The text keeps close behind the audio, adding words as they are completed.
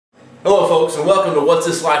Hello folks, and welcome to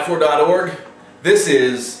whatsthislife4.org. This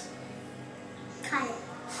is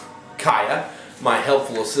Kaya, my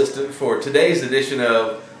helpful assistant for today's edition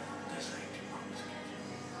of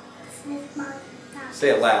Say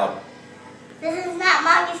it loud. This is not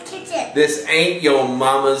Mommy's kitchen. This ain't your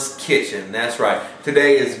mama's kitchen. That's right.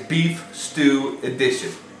 Today is beef stew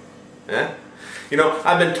edition. Eh? You know,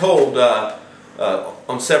 I've been told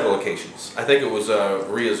on several occasions. I think it was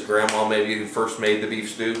Rhea's grandma maybe who first made the beef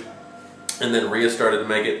stew. And then Rhea started to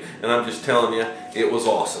make it, and I'm just telling you, it was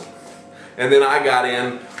awesome. And then I got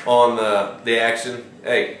in on the action.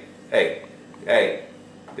 Hey, pay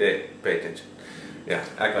attention. Yeah,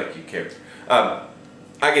 act like you care.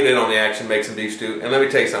 I get in on the action, make some beef stew, and let me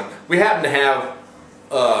tell you something. We happen to have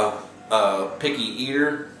a picky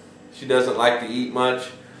eater. She doesn't like to eat much,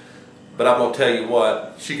 but I'm gonna tell you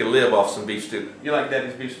what, she can live off some beef stew. You like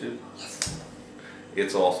Daddy's beef stew? Yes.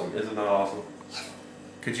 It's awesome. Isn't that awesome? Yes.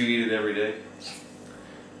 Could you eat it every day? Yes.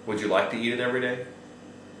 Would you like to eat it every day?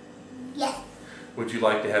 Yes. Would you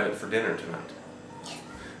like to have it for dinner tonight? Yes.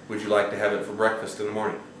 Would you like to have it for breakfast in the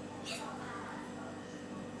morning? Yes.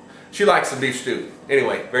 She likes the beef stew.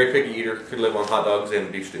 Anyway, very picky eater, could live on hot dogs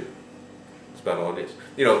and beef stew. That's about all it is.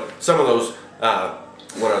 You know, some of those,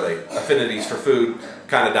 what are they, affinities for food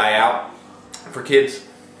kind of die out for kids.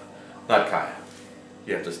 Not Kaya.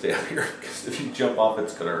 You have to stay up here, because if you jump off,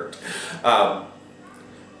 it's going to hurt.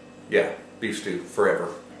 Yeah, beef stew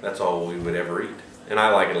forever. That's all we would ever eat. And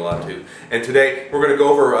I like it a lot too. And today we're going to go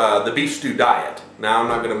over the beef stew diet. Now I'm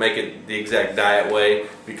not going to make it the exact diet way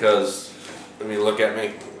because, I mean, look at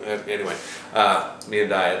me. Anyway, me and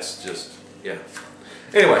diets just, yeah.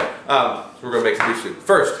 Anyway, we're going to make some beef stew.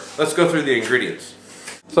 First, let's go through the ingredients.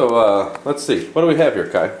 So, let's see. What do we have here,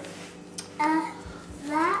 Kai? That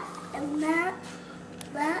and that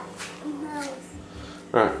and those.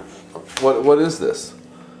 Alright. What is this?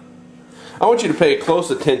 I want you to pay close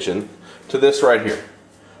attention to this right here.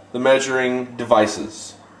 The measuring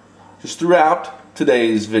devices. Just throughout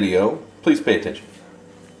today's video, please pay attention.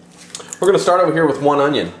 We're going to start over here with one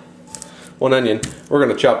onion. One onion. We're going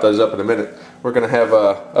to chop those up in a minute. We're going to have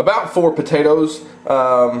about 4 potatoes.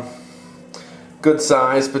 Good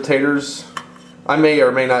size potatoes. I may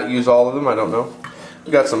or may not use all of them. I don't know.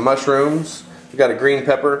 We got some mushrooms. We got a green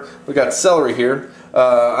pepper. We got celery here.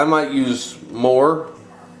 I might use more,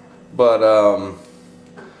 but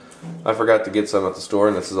I forgot to get some at the store,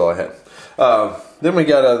 and this is all I had. Then we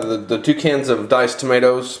got the 2 cans of diced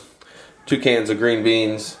tomatoes, 2 cans of green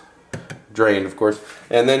beans, drained of course,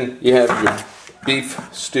 and then you have your beef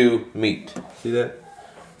stew meat. See that?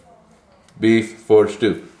 Beef for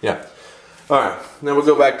stew. Yeah. Alright, then we'll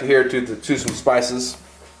go back to here to some spices.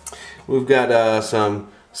 We've got some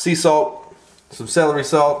sea salt, some celery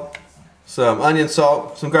salt, some onion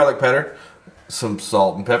salt, some garlic powder, some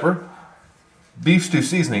salt and pepper, beef stew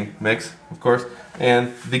seasoning mix, of course,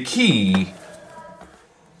 and the key,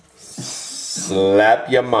 Slap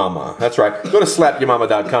Ya Mama. That's right. Go to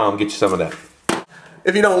slapyourmama.com, get you some of that.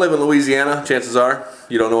 If you don't live in Louisiana, chances are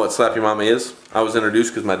you don't know what Slap Ya Mama is. I was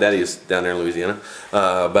introduced because my daddy is down there in Louisiana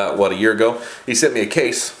about, what, a year ago. He sent me a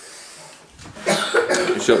case.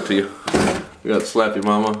 Let me show it to you. We got Slap Ya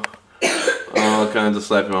Mama. All kinds of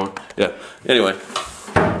Slap Ya Mama. Yeah. Anyway,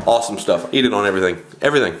 awesome stuff. Eat it on everything.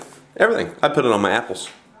 Everything. Everything. I put it on my apples.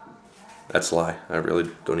 That's a lie. I really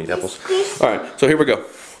don't eat apples. Alright, so here we go.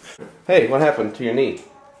 Hey, what happened to your knee?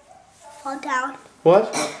 Fall down.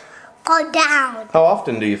 What? Fall down. How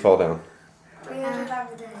often do you fall down? 300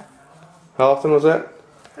 times a day. How often was that?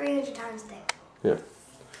 300 times a day. Yeah.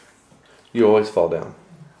 You always fall down.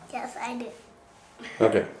 Yes, I did.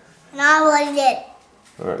 Okay. And I already did.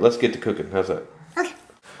 Alright, let's get to cooking. How's that? Okay.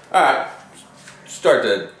 Alright. Start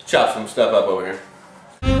to chop some stuff up over here.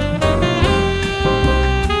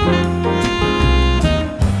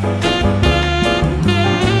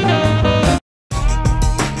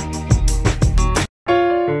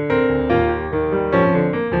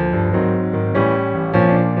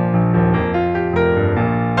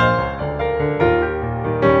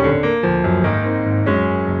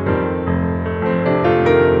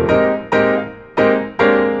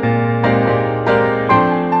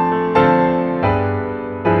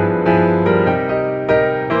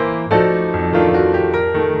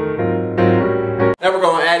 Now we're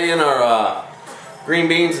going to add in our green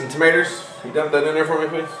beans and tomatoes. You dump that in there for me,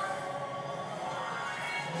 please?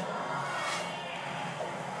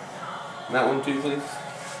 And that one too, please.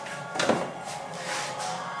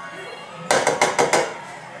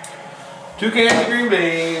 Two cans of green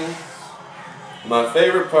beans. My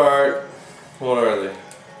favorite part. What are they?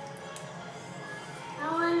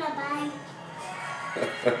 I want to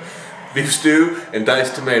buy beef stew, and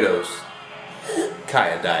diced tomatoes.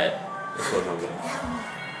 Kaya diet. That's what I'm talking about.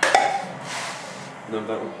 Know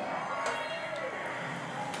that one?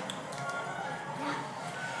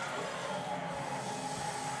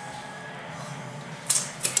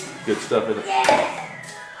 Good stuff in it.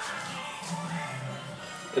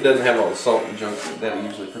 It doesn't have all the salt and junk that it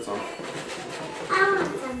usually puts on. I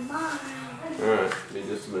want some more. Alright, give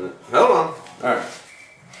me just a minute. Hold on. Alright.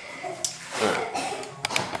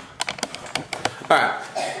 Alright.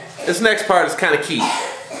 This next part is kind of key.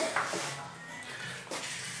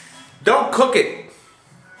 Don't cook it.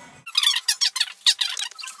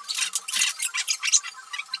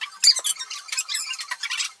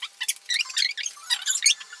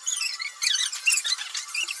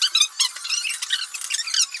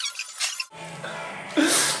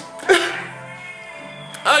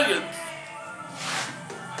 Onions.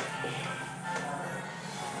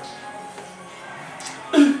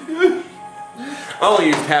 I only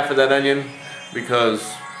used half of that onion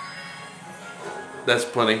because that's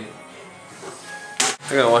plenty.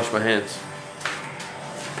 I gotta wash my hands.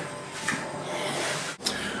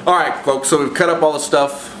 Alright folks, so we've cut up all the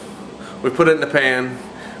stuff. We put it in the pan.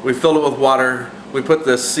 We filled it with water. We put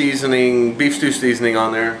the seasoning, beef stew seasoning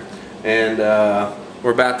on there. And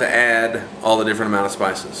we're about to add all the different amount of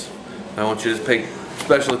spices. I want you to pay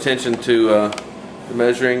special attention to the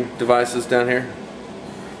measuring devices down here.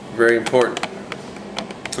 Very important.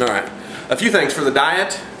 Alright, a few things for the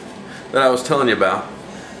diet that I was telling you about.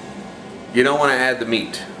 You don't want to add the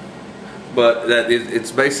meat, but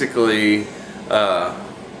it's basically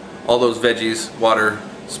all those veggies, water,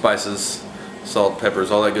 spices, salt, peppers,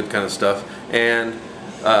 all that good kind of stuff. And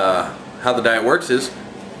how the diet works is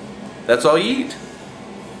that's all you eat.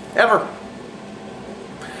 Ever.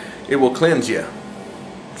 It will cleanse you.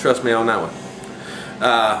 Trust me on that one.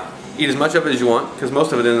 Eat as much of it as you want, because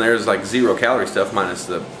most of it in there is like 0 calorie stuff minus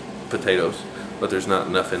the potatoes, but there's not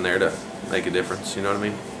enough in there to make a difference, you know what I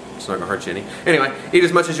mean? It's not going to hurt you any. Anyway, eat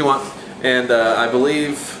as much as you want, and I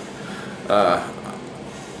believe,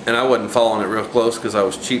 and I wasn't following it real close because I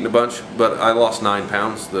was cheating a bunch, but I lost 9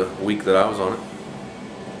 pounds the week that I was on it.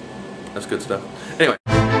 That's good stuff. Anyway.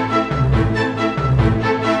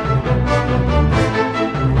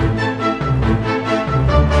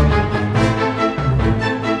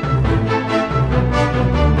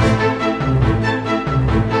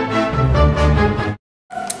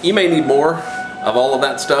 You may need more of all of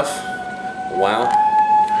that stuff. Wow.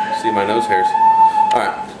 See my nose hairs.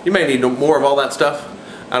 Alright. You may need more of all that stuff.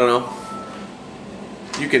 I don't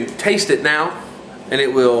know. You can taste it now, and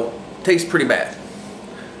it will taste pretty bad.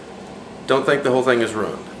 Don't think the whole thing is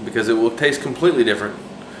ruined, because it will taste completely different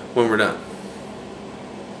when we're done.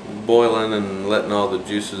 Boiling and letting all the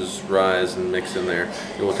juices rise and mix in there,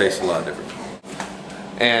 it will taste a lot different.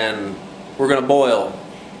 And we're going to boil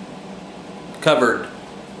covered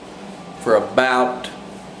for about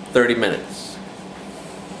 30 minutes.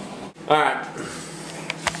 Alright.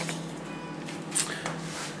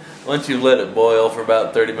 Once you let it boil for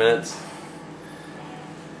about 30 minutes,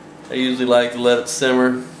 I usually like to let it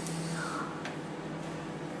simmer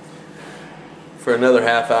for another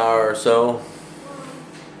half hour or so,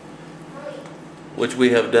 which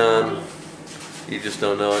we have done. You just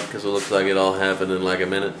don't know it because it looks like it all happened in like a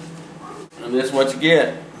minute. And this is what you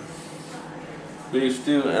get. Beef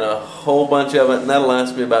stew and a whole bunch of it, and that'll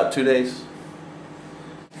last me about 2 days.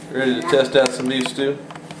 Ready to test out some beef stew?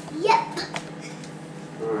 Yep.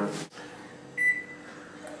 Alright.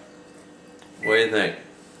 What do you think?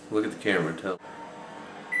 Look at the camera, tell them.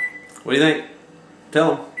 What do you think?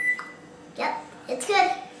 Tell them. Yep, it's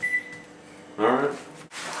good. Alright.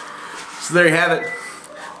 So there you have it.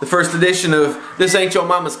 The first edition of This Ain't Your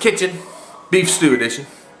Mama's Kitchen, Beef Stew Edition.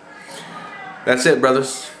 That's it,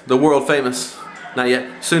 brothers. The world famous. Not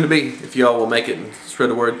yet. Soon to be, if y'all will make it and spread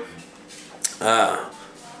the word.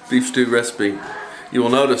 Beef stew recipe. You will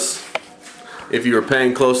notice, if you are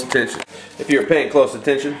paying close attention. If you are paying close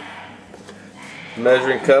attention, the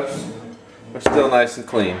measuring cups are still nice and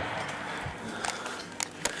clean.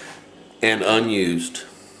 And unused.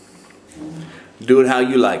 Do it how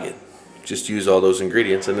you like it. Just use all those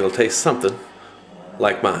ingredients and it'll taste something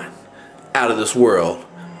like mine. Out of this world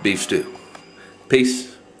beef stew.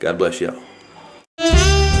 Peace. God bless y'all.